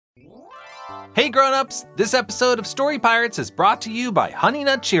Hey grown-ups, this episode of Story Pirates is brought to you by Honey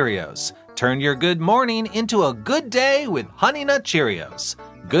Nut Cheerios. Turn your good morning into a good day with Honey Nut Cheerios.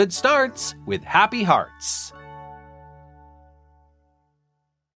 Good starts with happy hearts.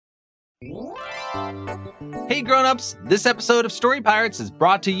 Hey grown-ups, this episode of Story Pirates is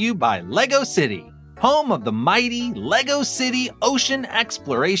brought to you by Lego City, home of the mighty Lego City Ocean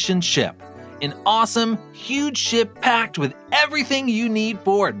Exploration Ship. An awesome, huge ship packed with everything you need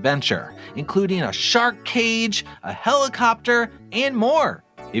for adventure, including a shark cage, a helicopter, and more.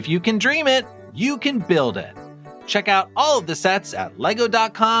 If you can dream it, you can build it. Check out all of the sets at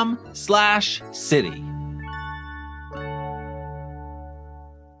lego.com/city.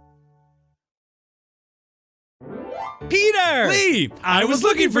 Peter! Lee! I was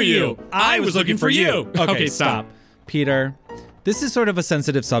looking for you! I was looking for you! Okay, stop. Peter, this is sort of a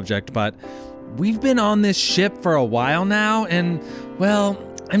sensitive subject, but we've been on this ship for a while now, and, well,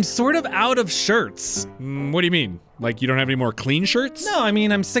 I'm sort of out of shirts. What do you mean? Like you don't have any more clean shirts? No, I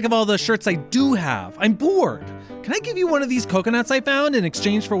mean, I'm sick of all the shirts I do have. I'm bored. Can I give you one of these coconuts I found in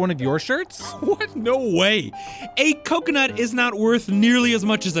exchange for one of your shirts? What? No way. A coconut is not worth nearly as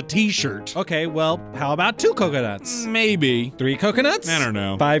much as a t-shirt. Okay, well, how about 2 coconuts? Maybe. 3 coconuts? I don't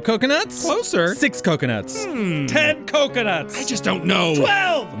know. 5 coconuts? Closer. 6 coconuts? 10 coconuts? I just don't know.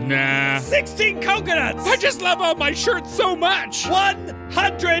 12! Nah. 16 coconuts! I just love all my shirts so much!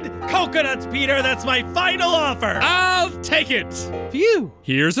 100 coconuts, Peter! That's my final offer! I'll take it! Phew!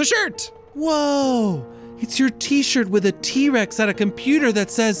 Here's a shirt! Whoa! It's your t-shirt with a T-Rex at a computer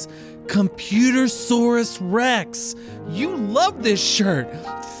that says Computersaurus Rex. You love this shirt.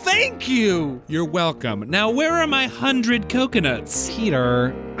 Thank you! You're welcome. Now where are my 100 coconuts?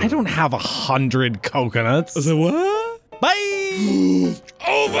 Peter, I don't have 100 coconuts. The what? Bye!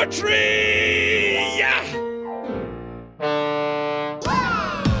 Over tree! Yeah!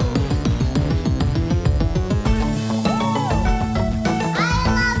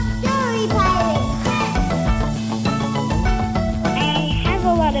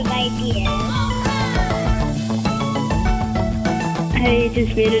 I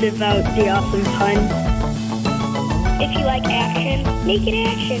just made it about the awesome pun. If you like action, make it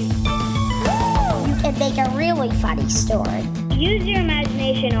action. You can make a really funny story. Use your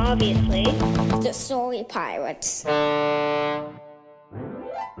imagination, obviously. The Story Pirates.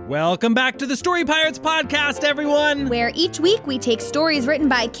 Welcome back to the Story Pirates podcast, everyone! Where each week we take stories written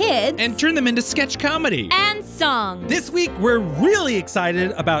by kids And turn them into sketch comedy. and songs. This week, we're really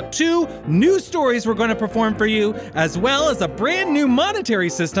excited about 2 new stories we're going to perform for you, as well as a brand new monetary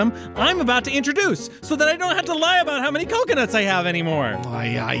system I'm about to introduce, so that I don't have to lie about how many coconuts I have anymore.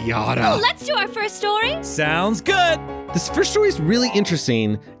 Yada. Let's do our first story. Sounds good! This first story is really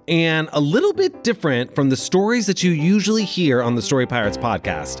interesting and a little bit different from the stories that you usually hear on the Story Pirates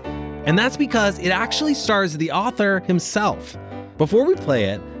podcast. And that's because it actually stars the author himself. Before we play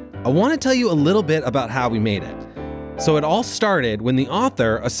it, I want to tell you a little bit about how we made it. So it all started when the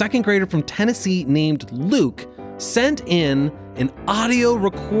author, a 2nd grader from Tennessee named Luke, sent in an audio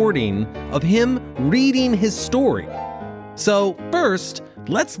recording of him reading his story. So first,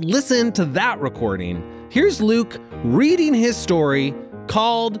 let's listen to that recording. Here's Luke reading his story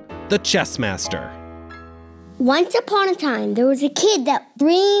called The Chess Master. Once upon a time, there was a kid that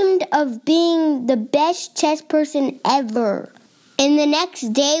dreamed of being the best chess person ever. And the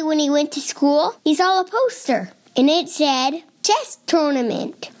next day when he went to school, he saw a poster. And it said, chess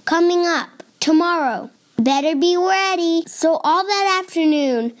tournament coming up tomorrow. Better be ready. So all that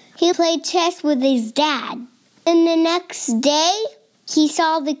afternoon, he played chess with his dad. And the next day, he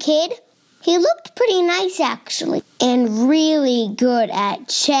saw the kid. He looked pretty nice, actually, and really good at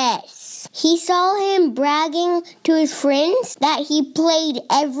chess. He saw him bragging to his friends that he played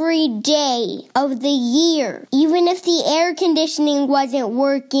every day of the year, even if the air conditioning wasn't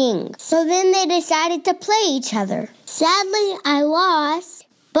working. So then they decided to play each other. Sadly, I lost,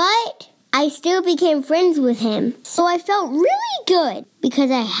 but I still became friends with him. So I felt really good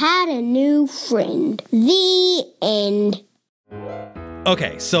because I had a new friend. The end.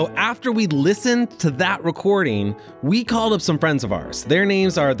 Okay, so after we listened to that recording, we called up some friends of ours. Their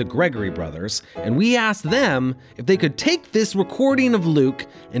names are the Gregory brothers, and we asked them if they could take this recording of Luke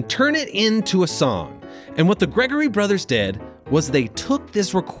and turn it into a song. And what the Gregory brothers did was they took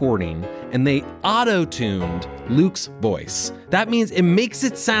this recording and they auto-tuned Luke's voice. That means it makes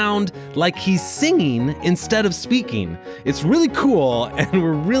it sound like he's singing instead of speaking. It's really cool, and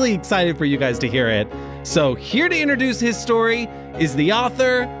we're really excited for you guys to hear it. So here to introduce his story is the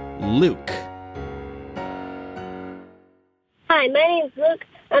author, Luke. Hi, my name's Luke.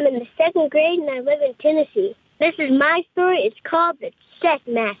 I'm in the 2nd grade and I live in Tennessee. This is my story. It's called The chess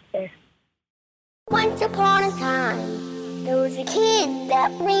master. Once upon a time, there was a kid that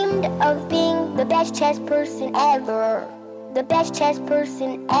dreamed of being the best chess person ever. The best chess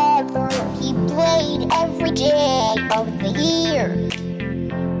person ever. He played every day of the year.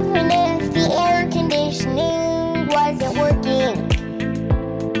 Even if the air conditioning wasn't working.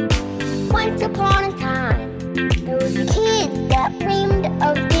 Once upon a time, there was a kid that dreamed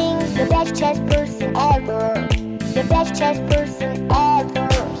of being the best chess person ever. The best chess person ever.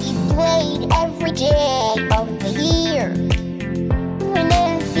 He played every day of the year. Even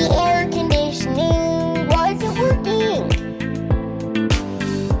if the air conditioning wasn't working.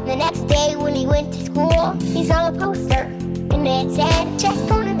 The next day when he went to school, he saw a poster. And it said, chess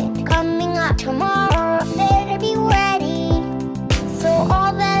tournament coming up tomorrow. Better be ready. So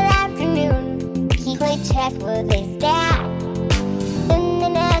all that afternoon, he played chess with his dad. Then the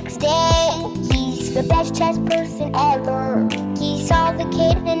next day, he's the best chess person ever. He saw the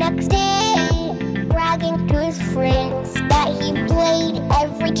kid the next day, bragging to his friends that he played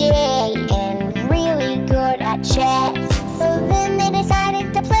every day and really good at chess. So then they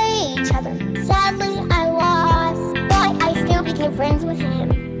decided to play each other. Sadly, I lost, but I still became friends with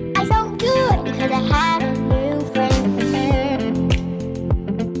him. I felt good because I had a new friend.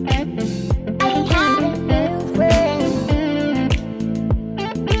 I had a new friend.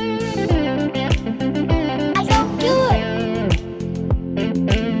 I felt good.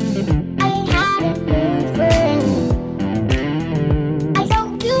 I had a new friend. I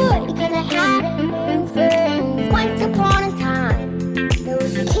felt good because I had a new friend. Once upon a time, there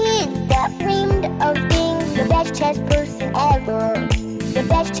was a kid that dreamed of being the best chess person ever. The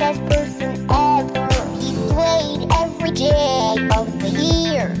best chess person ever. He played every day of the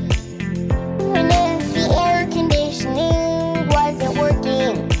year. Even if the air conditioning wasn't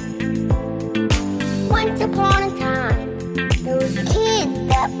working. Once upon a time, there was a kid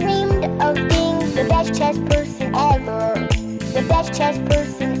that dreamed of being the best chess person ever. The best chess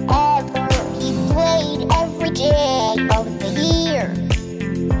person ever. He played every day of the year.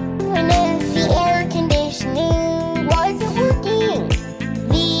 Even if the air conditioning wasn't working.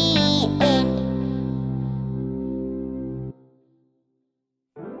 The end.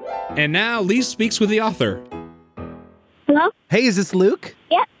 And now Lee speaks with the author. Hello? Hey, is this Luke?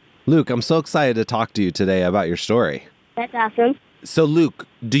 Yep, Luke, I'm so excited to talk to you today about your story. that's awesome. So, Luke,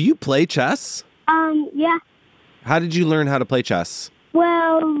 do you play chess? Yeah. How did you learn how to play chess?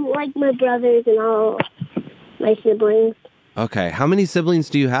 Well, like my brothers and all my siblings. Okay, how many siblings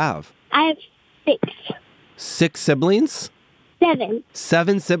do you have? I have 6. 6 siblings? 7.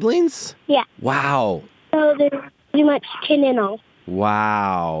 7 siblings? Yeah. Wow. So there's pretty much 10 in all.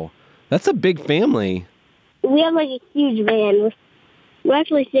 Wow. That's a big family. We have like a huge van. We're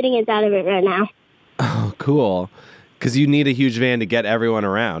actually sitting inside of it right now. Oh, cool. Because you need a huge van to get everyone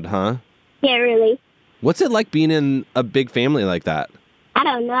around, huh? Yeah, really. What's it like being in a big family like that? I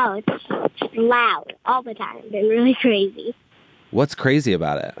don't know. It's loud all the time. They're really crazy. What's crazy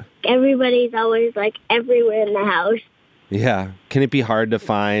about it? Everybody's always like everywhere in the house. Yeah. Can it be hard to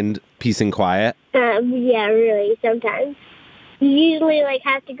find peace and quiet? Yeah, really, sometimes. You usually like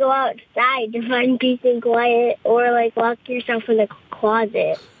have to go outside to find peace and quiet or like lock yourself in the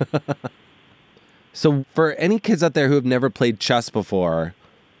closet. So for any kids out there who have never played chess before,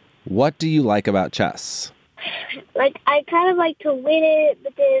 what do you like about chess? Like, I kind of like to win it,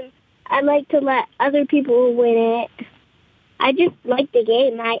 but then I like to let other people win it. I just like the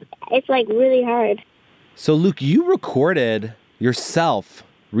game. It's like really hard. So Luke, you recorded yourself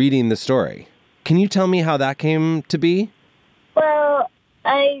reading the story. Can you tell me how that came to be? Well,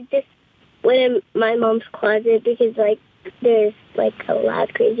 I just went in my mom's closet because, like, there's, like, a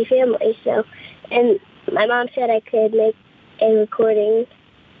loud, crazy family. So, and my mom said I could make a recording,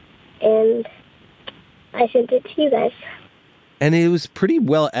 and I sent it to you guys. And it was pretty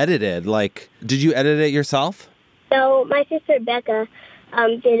well edited. Like, did you edit it yourself? So my sister Becca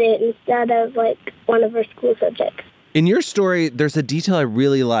did it instead of, like, one of her school subjects. In your story, there's a detail I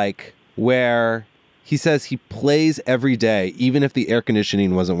really like where he says he plays every day, even if the air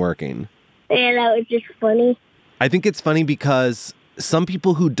conditioning wasn't working. And that was just funny. I think it's funny because some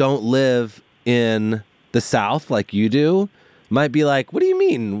people who don't live in the South like you do might be like, what do you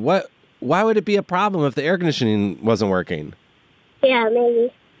mean? Why would it be a problem if the air conditioning wasn't working? Yeah,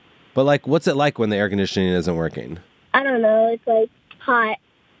 maybe. But like, what's it like when the air conditioning isn't working? I don't know. It's like hot.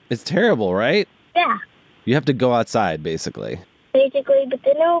 It's terrible, right? Yeah, You have to go outside, basically. basically. But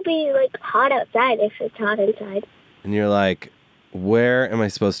then it'll be like hot outside if it's hot inside. And you're like, where am I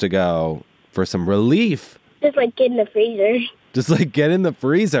supposed to go for some relief? Just like get in the freezer. Just like get in the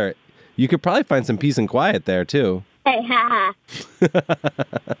freezer. You could probably find some peace and quiet there, too. Hey, haha.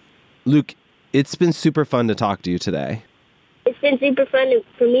 Luke, it's been super fun to talk to you today. It's been super fun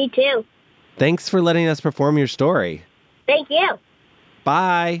for me, too. Thanks for letting us perform your story. Thank you.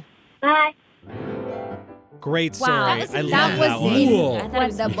 Bye. Bye. Great story. Wow, I love that one. Cool. I thought it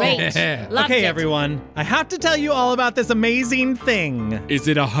was great. Loved Okay, it. everyone. I have to tell you all about this amazing thing. Is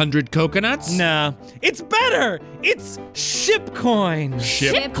it 100 coconuts? Nah, it's better. It's shipcoin.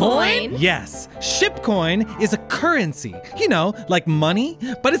 Shipcoin? Yes, shipcoin is a currency. You know, like money,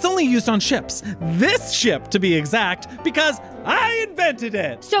 but it's only used on ships. This ship, to be exact, because I invented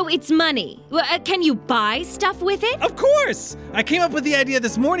it. So it's money. Can you buy stuff with it? Of course! I came up with the idea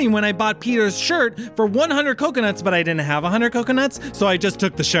this morning when I bought Peter's shirt for 100 coconuts, but I didn't have 100 coconuts, so I just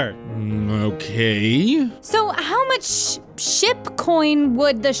took the shirt. Okay. So how much ship coin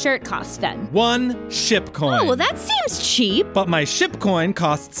would the shirt cost then? 1 ship coin. Oh, well, that seems cheap. But my ship coin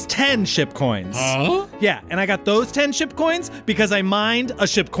costs 10 ship coins. Huh? Yeah, and I got those 10 ship coins because I mined a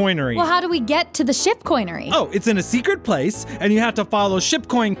ship coinery. Well, how do we get to the ship coinery? Oh, it's in a secret place, and you have to follow ship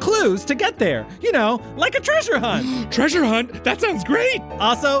coin clues to get there. You know, like a treasure hunt. Treasure hunt? That sounds great.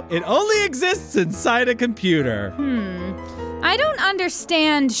 Also, it only exists inside a computer. I don't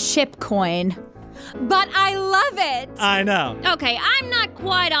understand ship coin, but I love it. I know. Okay, I'm not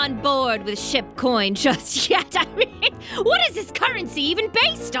quite on board with ship coin just yet. I mean, what is this currency even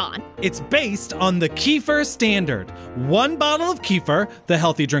based on? It's based on the kefir standard. 1 bottle of kefir, the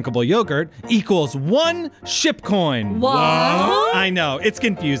healthy drinkable yogurt, equals 1 ship coin. What? I know, it's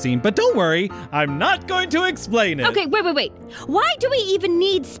confusing, but don't worry, I'm not going to explain it. Okay, wait. Why do we even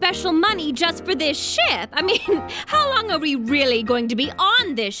need special money just for this ship? I mean, how long are we really going to be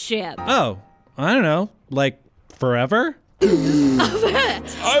on this ship? Oh, I don't know, like forever? Then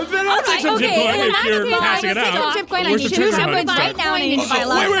I'll take some ship coin if you're passing it out. Ship coin, I Where's need the 2 treasure ship hunt coins right stuff? now, and I need to buy a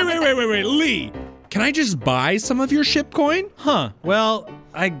lot of stuff. Wait, Lee. Can I just buy some of your ship coin? Huh, well,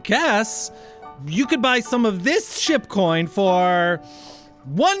 I guess you could buy some of this ship coin for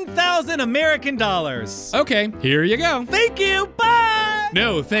 1,000 American dollars. Okay, here you go. Thank you, bye!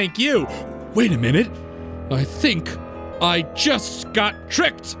 No, thank you. Wait a minute. I think I just got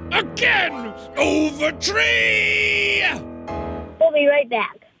tricked again. Over tree. We'll be right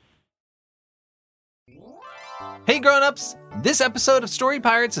back. Hey grown-ups, this episode of Story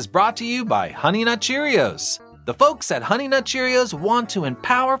Pirates is brought to you by Honey Nut Cheerios. The folks at Honey Nut Cheerios want to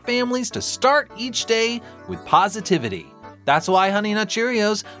empower families to start each day with positivity. That's why Honey Nut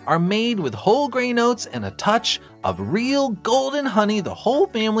Cheerios are made with whole grain oats and a touch of real golden honey the whole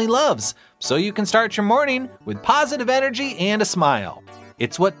family loves, so you can start your morning with positive energy and a smile.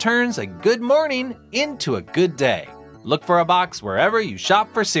 It's what turns a good morning into a good day. Look for a box wherever you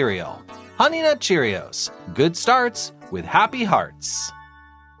shop for cereal. Honey Nut Cheerios. Good starts with happy hearts.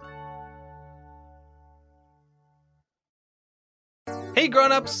 Hey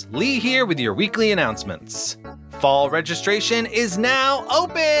grown-ups, Lee here with your weekly announcements. Fall registration is now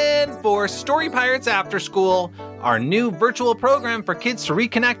open for Story Pirates After School, our new virtual program for kids to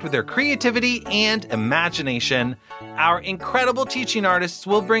reconnect with their creativity and imagination. Our incredible teaching artists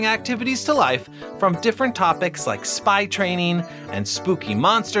will bring activities to life from different topics like spy training and spooky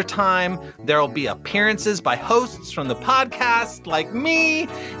monster time. There will be appearances by hosts from the podcast like me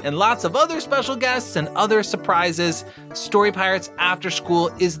and lots of other special guests and other surprises. Story Pirates After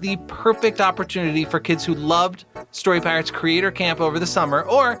School is the perfect opportunity for kids who loved Story Pirates Creator Camp over the summer,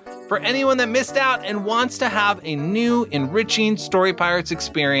 or for anyone that missed out and wants to have a new, enriching Story Pirates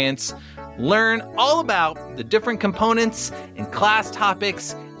experience. Learn all about the different components and class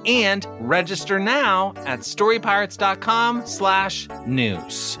topics and register now at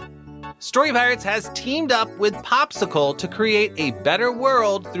storypirates.com/news. Story Pirates has teamed up with Popsicle to create a better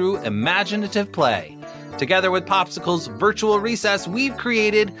world through imaginative play. Together with Popsicle's virtual recess, we've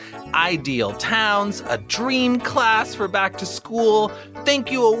created ideal towns, a dream class for back to school,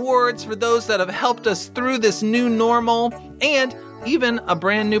 thank you awards for those that have helped us through this new normal, and even a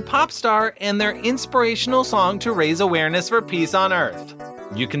brand new pop star and their inspirational song to raise awareness for peace on Earth.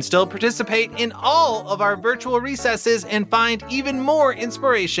 You can still participate in all of our virtual recesses and find even more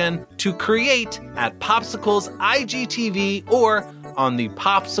inspiration to create at Popsicle's IGTV or on the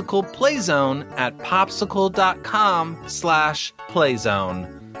Popsicle Playzone at popsicle.com/playzone.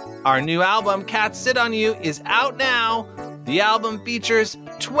 Our new album, Cats Sit On You, is out now. The album features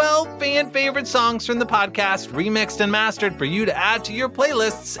 12 fan favorite songs from the podcast, remixed and mastered for you to add to your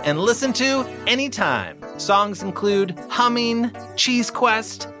playlists and listen to anytime. Songs include Humming, Cheese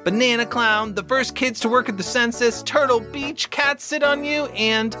Quest, Banana Clown, The First Kids to Work at the Census, Turtle Beach, Cats Sit On You,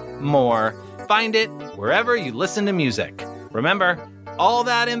 and more. Find it wherever you listen to music. Remember, All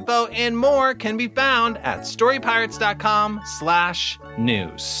that info and more can be found at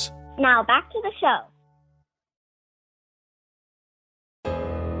storypirates.com/news. Now back to the show.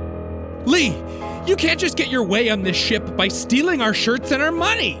 Lee, you can't just get your way on this ship by stealing our shirts and our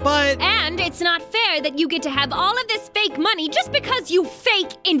money. But And it's not fair that you get to have all of this fake money just because you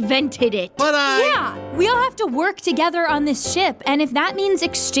fake invented it. Yeah, we all have to work together on this ship, and if that means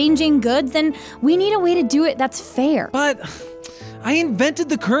exchanging goods, then we need a way to do it that's fair. But I invented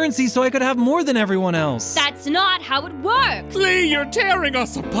the currency so I could have more than everyone else. That's not how it works. Lee, you're tearing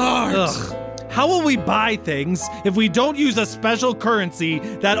us apart. Ugh. How will we buy things if we don't use a special currency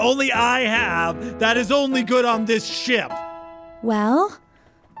that only I have that is only good on this ship? Well,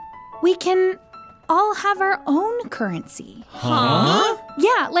 we can all have our own currency. Huh?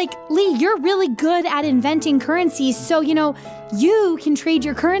 Yeah, like, Lee, you're really good at inventing currencies, so, you can trade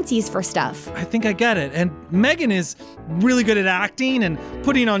your currencies for stuff. I think I get it. And Megan is really good at acting and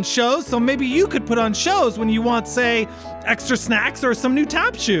putting on shows, so maybe you could put on shows when you want, say, extra snacks or some new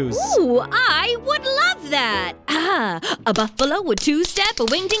tap shoes. Ooh, I would love that. A buffalo, a two-step, a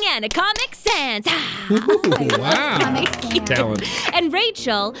wingding, and a Comic Sans. Wow. Talent. And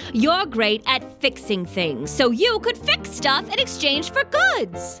Rachel, you're great at fixing things, so you could fix stuff in exchange for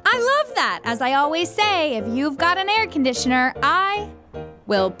goods. I love that. As I always say, if you've got an air conditioner, I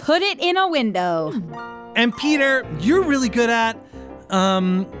will put it in a window. And Peter, you're really good at,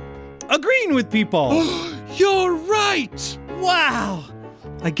 agreeing with people. You're right. Wow.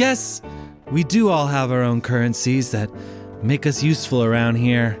 I guess we do all have our own currencies that make us useful around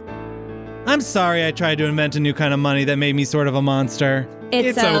here. I'm sorry I tried to invent a new kind of money that made me sort of a monster.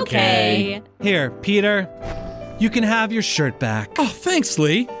 It's okay. Here, Peter, you can have your shirt back. Oh, thanks,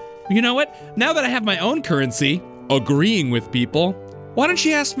 Lee. You know what? Now that I have my own currency, agreeing with people, why don't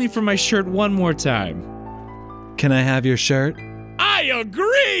you ask me for my shirt one more time? Can I have your shirt? I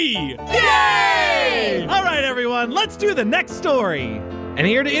agree! Yay! All right, everyone, let's do the next story. And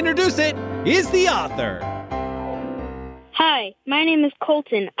here to introduce it is the author. Hi, my name is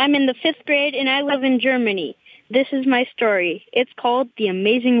Colton. I'm in the 5th grade and I live in Germany. This is my story. It's called The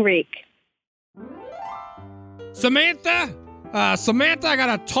Amazing Rake. Samantha? Samantha, I got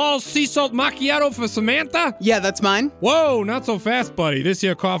a tall sea salt macchiato for Samantha. Yeah, that's mine. Whoa, not so fast, buddy. This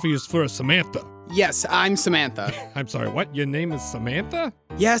here coffee is for Samantha. Yes, I'm Samantha. I'm sorry, what? Your name is Samantha?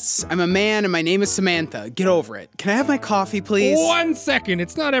 Yes, I'm a man and my name is Samantha. Get over it. Can I have my coffee, please? 1 second.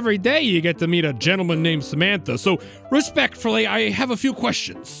 It's not every day you get to meet a gentleman named Samantha, so respectfully, I have a few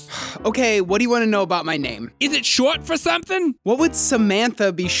questions. Okay, what do you want to know about my name? Is it short for something? What would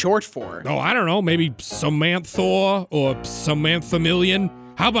Samantha be short for? Oh, I don't know. Maybe Samantha or Samantha Million.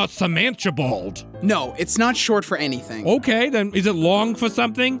 How about Samanthibald? No, it's not short for anything. Okay, then is it long for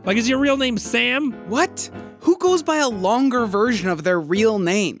something? Like, is your real name Sam? What? Who goes by a longer version of their real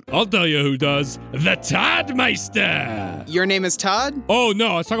name? I'll tell you who does. The Toddmeister. Your name is Todd? Oh, no,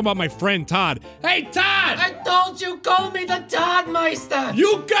 I was talking about my friend Todd. Hey, Todd! I told you, call me the Toddmeister.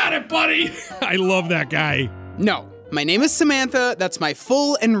 You got it, buddy. I love that guy. No. My name is Samantha, that's my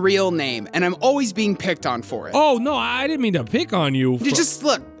full and real name, and I'm always being picked on for it. Oh, no, I didn't mean to pick on you. Just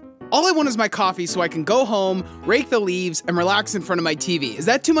look, all I want is my coffee so I can go home, rake the leaves, and relax in front of my TV. Is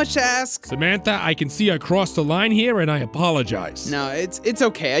that too much to ask? Samantha, I can see I crossed the line here, and I apologize. No, it's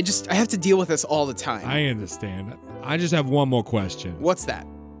okay. I have to deal with this all the time. I understand. I just have one more question. What's that?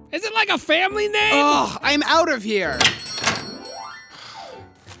 Is it like a family name? Oh, I'm out of here.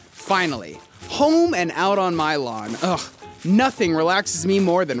 Finally. Home and out on my lawn. Ugh, nothing relaxes me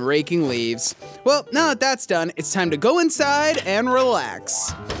more than raking leaves. Well, now that that's done, it's time to go inside and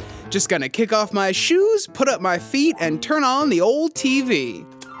relax. Just gonna kick off my shoes, put up my feet, and turn on the old TV.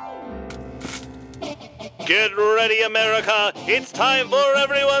 Get ready, America. It's time for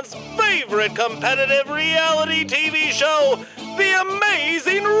everyone's favorite competitive reality TV show, The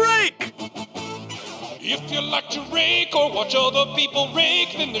Amazing Rake. If you like to rake or watch other people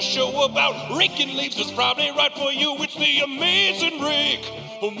rake, then the show about raking leaves is probably right for you. It's The Amazing Rake.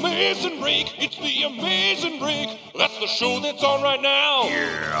 Amazing Rake. It's The Amazing Rake. That's the show that's on right now.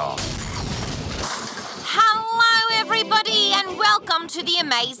 Yeah. Hello, everybody, and welcome to The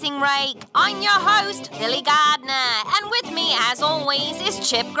Amazing Rake. I'm your host, Lily Gardner, and with me, as always, is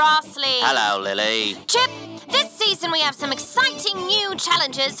Chip Grassley. Hello, Lily. Chip, this season we have some exciting new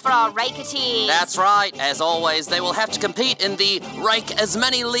challenges for our raketeers. That's right. As always, they will have to compete in the Rake as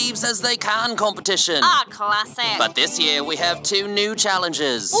many leaves as they can competition. Ah, classic. But this year we have 2 new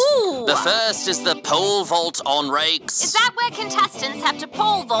challenges. Ooh. The first is the pole vault on rakes. Is that where contestants have to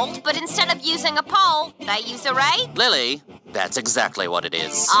pole vault, but instead of using a pole, they use a rake? Lily, That's exactly what it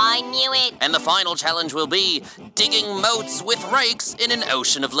is. I knew it. And the final challenge will be digging moats with rakes in an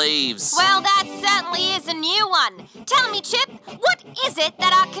ocean of leaves. Well, that certainly is a new one. Tell me, Chip, what is it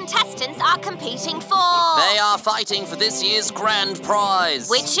that our contestants are competing for? They are fighting for this year's grand prize.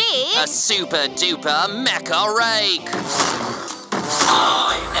 Which is? A super-duper mecha rake.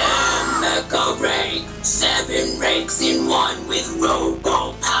 I am Mecha Rake. 7 rakes in one with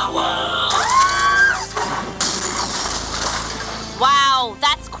robo power. Wow,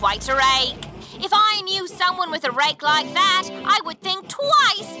 that's quite a rake. If I knew someone with a rake like that, I would think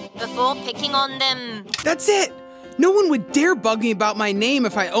twice before picking on them. That's it! No one would dare bug me about my name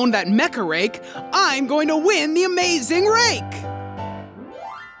if I owned that mecha rake. I'm going to win the Amazing Rake!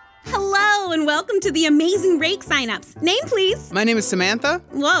 Hello, and welcome to the Amazing Rake signups. Name, please. My name is Samantha.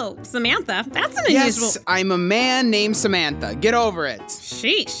 Whoa, Samantha? That's an unusual... Yes, I'm a man named Samantha. Get over it.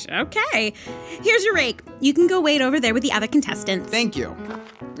 Sheesh, okay. Here's your rake. You can go wait over there with the other contestants. Thank you.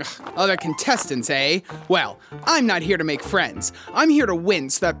 Ugh, other contestants, eh? Well, I'm not here to make friends. I'm here to win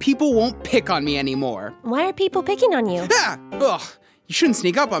so that people won't pick on me anymore. Why are people picking on you? Ah! Ugh! You shouldn't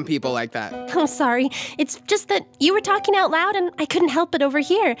sneak up on people like that. I'm sorry. It's just that you were talking out loud and I couldn't help but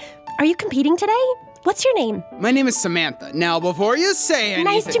overhear. Are you competing today? What's your name? My name is Samantha. Now, before you say anything...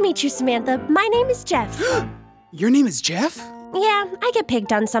 Nice to meet you, Samantha. My name is Jeff. Your name is Jeff? Yeah, I get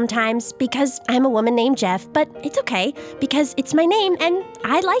picked on sometimes because I'm a woman named Jeff, but it's okay because it's my name and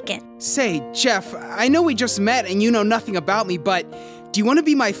I like it. Say, Jeff, I know we just met and you know nothing about me, but do you want to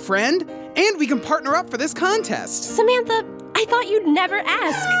be my friend? And we can partner up for this contest. Samantha, I thought you'd never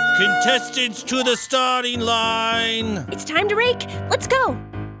ask. Contestants to the starting line. It's time to rake. Let's go.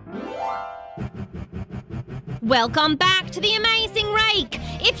 Welcome back to the Amazing Rake.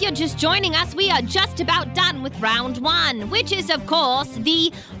 If you're just joining us, we are just about done with round 1, which is, of course,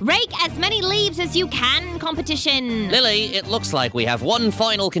 the Rake as Many Leaves as You Can competition. Lily, it looks like we have one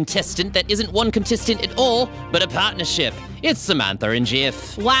final contestant that isn't one contestant at all, but a partnership. It's Samantha and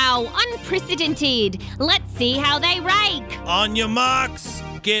Jeff. Wow, unprecedented. Let's see how they rake. On your marks,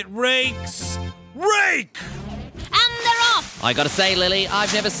 get rakes, rake! And they're off. I gotta say, Lily,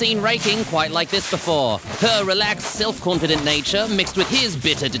 I've never seen raking quite like this before. Her relaxed, self-confident nature, mixed with his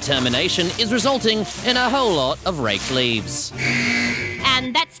bitter determination, is resulting in a whole lot of raked leaves.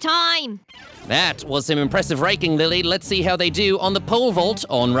 And that's time. That was some impressive raking, Lily. Let's see how they do on the pole vault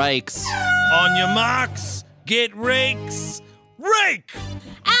on rakes. On your marks, get rakes, rake!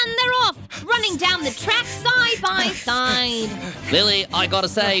 And they're off, running down the track side by side. Lily, I gotta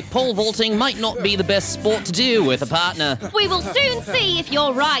say, pole vaulting might not be the best sport to do with a partner. We will soon see if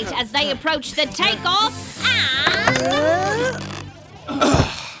you're right as they approach the takeoff, and...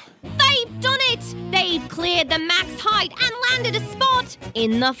 They've done it! They've cleared the max height and landed a spot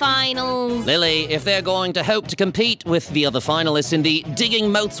in the finals. Lily, if they're going to hope to compete with the other finalists in the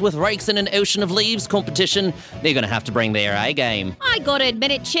Digging Moats with Rakes in an Ocean of Leaves competition, they're gonna have to bring their A game. I gotta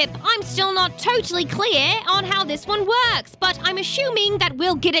admit it, Chip, I'm still not totally clear on how this one works, but I'm assuming that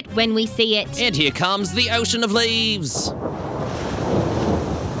we'll get it when we see it. And here comes the Ocean of Leaves.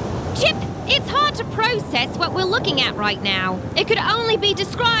 Chip, it's hard to process what we're looking at right now. It could only be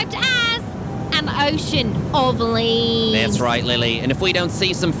described as an ocean of leaves. That's right, Lily. And if we don't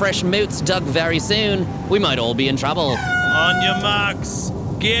see some fresh moots dug very soon, we might all be in trouble. On your marks,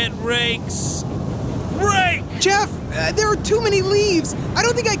 get rakes, rake! Jeff, there are too many leaves. I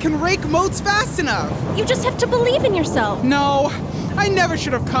don't think I can rake moats fast enough. You just have to believe in yourself. No, I never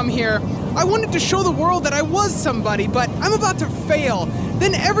should have come here. I wanted to show the world that I was somebody, but I'm about to fail.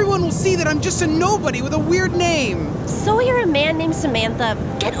 Then everyone will see that I'm just a nobody with a weird name. So you're a man named Samantha.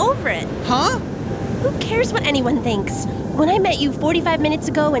 Get over it. Huh? Who cares what anyone thinks? When I met you 45 minutes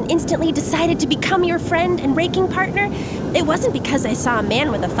ago and instantly decided to become your friend and raking partner, it wasn't because I saw a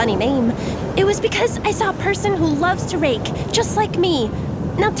man with a funny name. It was because I saw a person who loves to rake, just like me.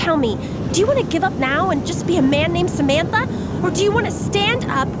 Now tell me, do you want to give up now and just be a man named Samantha? Or do you want to stand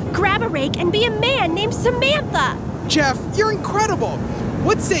up, grab a rake, and be a man named Samantha? Jeff, you're incredible.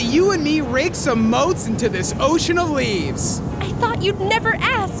 What say you and me rake some moats into this ocean of leaves? I thought you'd never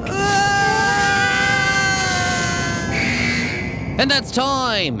ask. And that's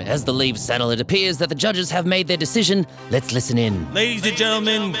time. As the leaves settle, it appears that the judges have made their decision. Let's listen in. Ladies and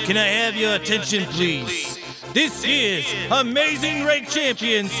gentlemen, can I have your attention, please? This is Amazing Rake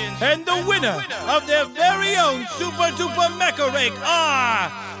Champions, and the winner of their very own Super Duper Mecha Rake are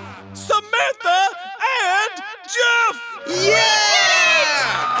Samantha and Jeff!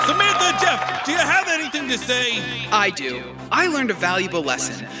 Yeah! Samantha and Jeff, do you have anything to say? I do. I learned a valuable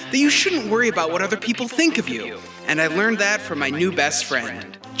lesson, that you shouldn't worry about what other people think of you. And I learned that from my new best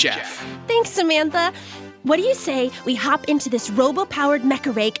friend, Jeff. Thanks, Samantha. What do you say we hop into this robo-powered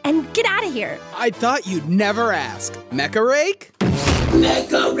mecha rake and get out of here? I thought you'd never ask. Mecha Rake?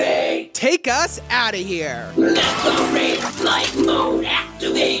 Mecha Rake! Take us out of here! Mecha Rake flight mode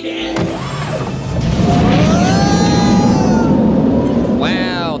activated!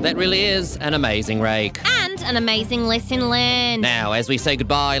 Wow, that really is an amazing rake. And an amazing lesson learned. Now, as we say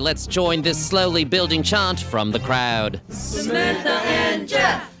goodbye, let's join this slowly building chant from the crowd. Samantha and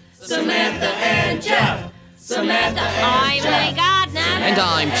Jeff! Samantha and Jeff! Samantha and I'm Jeff! Ray Gardner. And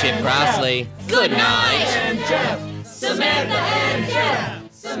I'm Chip Grassley. Good night. And Jeff! Samantha and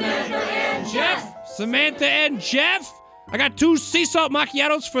Jeff! Samantha and Jeff? Samantha and Jeff? I got 2 sea salt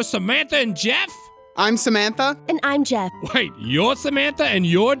macchiatos for Samantha and Jeff? I'm Samantha. And I'm Jeff. Wait, you're Samantha and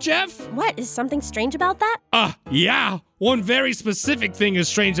you're Jeff? What, is something strange about that? Yeah. One very specific thing is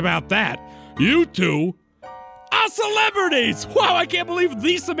strange about that. You two are celebrities! Wow, I can't believe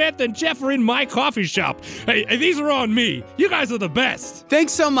these Samantha and Jeff are in my coffee shop. Hey, these are on me. You guys are the best.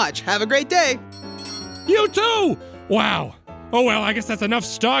 Thanks so much. Have a great day. You too! Wow. Oh well, I guess that's enough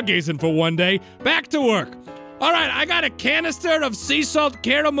stargazing for one day. Back to work. All right, I got a canister of sea salt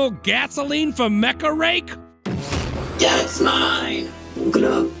caramel gasoline for Mecha Rake. That's mine!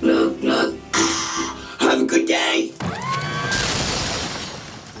 Glug, glug, glug. Have a good day!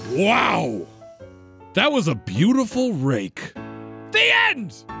 Wow! That was a beautiful rake. The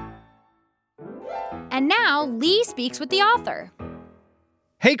end! And now Lee speaks with the author.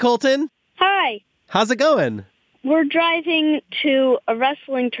 Hey, Colton. Hi. How's it going? We're driving to a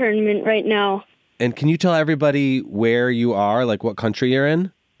wrestling tournament right now. And can you tell everybody where you are, like what country you're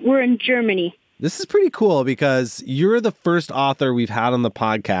in? We're in Germany. This is pretty cool because you're the first author we've had on the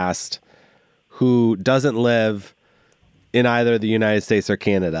podcast who doesn't live in either the United States or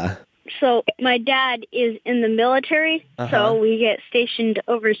Canada. So my dad is in the military, so we get stationed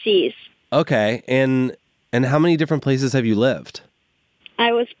overseas. Okay, and how many different places have you lived?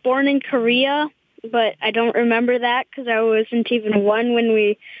 I was born in Korea, but I don't remember that because I wasn't even 1 when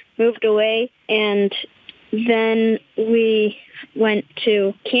we moved away. And then we went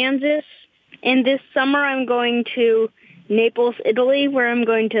to Kansas. And this summer I'm going to Naples, Italy, where I'm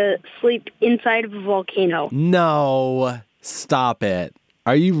going to sleep inside of a volcano. No, stop it.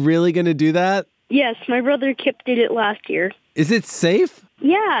 Are you really going to do that? Yes, my brother Kip did it last year. Is it safe?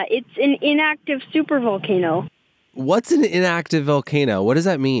 Yeah, it's an inactive supervolcano. What's an inactive volcano? What does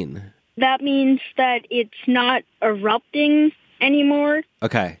that mean? That means that it's not erupting anymore.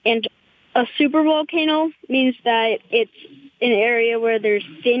 Okay. And a supervolcano means that it's an area where there's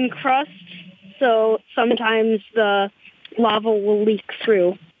thin crust, so sometimes the lava will leak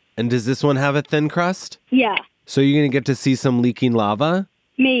through. And does this one have a thin crust? Yeah, So you're going to get to see some leaking lava?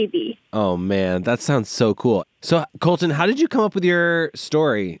 maybe. Oh, man, that sounds so cool. So, Colton, how did you come up with your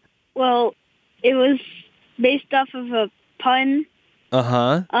story? Well, it was based off of a pun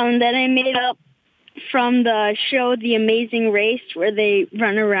Uh-huh. that I made up from the show The Amazing Race, where they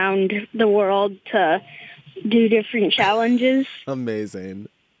run around the world to do different challenges. Amazing.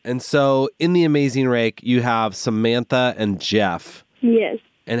 And so in The Amazing Rake, you have Samantha and Jeff. Yes.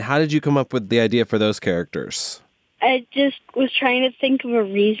 And how did you come up with the idea for those characters? I just was trying to think of a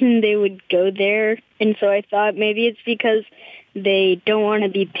reason they would go there, and so I thought maybe it's because they don't want to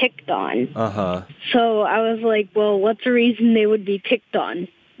be picked on. Uh-huh. So I was like, well, what's a reason they would be picked on?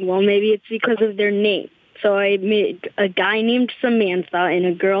 Well, maybe it's because of their name. So I made a guy named Samantha and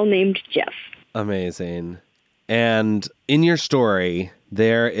a girl named Jeff. Amazing. And in your story,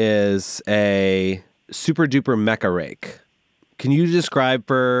 there is a super duper mecha rake. Can you describe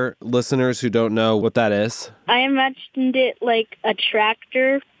for listeners who don't know what that is? I imagined it like a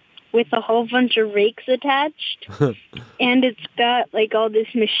tractor with a whole bunch of rakes attached. And it's got like all this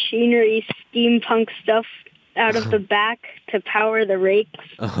machinery, steampunk stuff out of the back to power the rakes.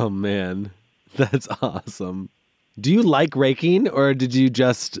 Oh, man. That's awesome. Do you like raking, or did you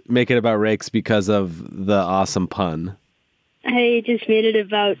just make it about rakes because of the awesome pun? I just made it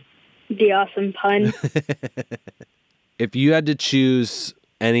about the awesome pun. If you had to choose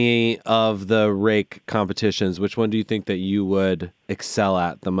any of the rake competitions, which one do you think that you would excel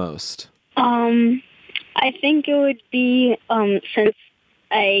at the most? I think it would be, since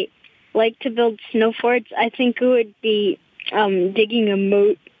I like to build snow forts, I think it would be digging a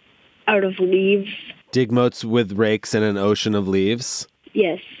moat out of leaves. Dig moats with rakes in an ocean of leaves?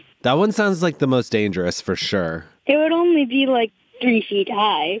 Yes. That one sounds like the most dangerous for sure. It would only be like 3 feet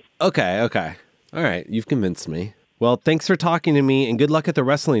high. Okay. All right, you've convinced me. Well, thanks for talking to me, and good luck at the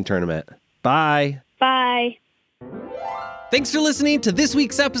wrestling tournament. Bye. Bye. Thanks for listening to this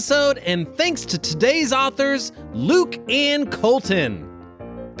week's episode, and thanks to today's authors, Luke and Colton.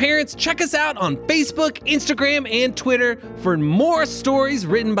 parents, check us out on Facebook, Instagram, and Twitter for more stories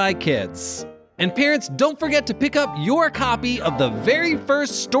written by kids. And parents, don't forget to pick up your copy of the very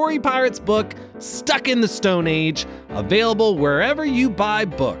first Story Pirates book, Stuck in the Stone Age, available wherever you buy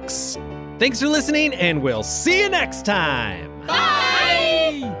books. Thanks for listening, and we'll see you next time.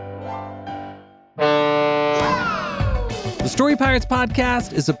 Bye! The Story Pirates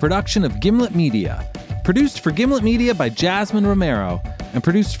podcast is a production of Gimlet Media. Produced for Gimlet Media by Jasmine Romero, and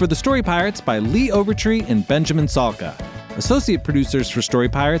produced for The Story Pirates by Lee Overtree and Benjamin Salka. Associate producers for Story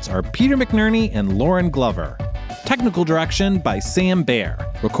Pirates are Peter McNerney and Lauren Glover. Technical direction by Sam Baer.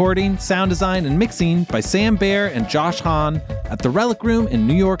 Recording, sound design, and mixing by Sam Baer and Josh Hahn at the Relic Room in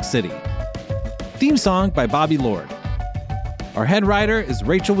New York City. Theme song by Bobby Lord. Our head writer is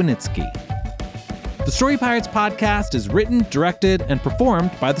Rachel Winitsky. The Story Pirates podcast is written, directed, and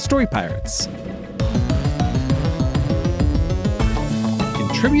performed by The Story Pirates.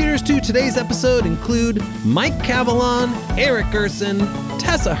 Contributors to today's episode include Mike Cavalon, Eric Gerson,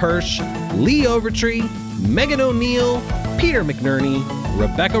 Tessa Hirsch, Lee Overtree, Megan O'Neill, Peter McNerney,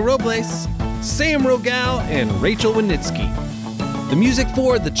 Rebecca Robles, Sam Rogal, and Rachel Winitsky. The music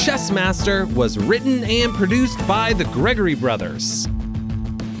for The Chess Master was written and produced by the Gregory brothers.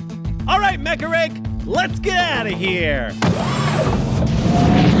 All right, Mecha Rake, let's get out of here.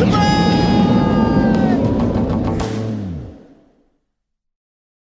 Goodbye!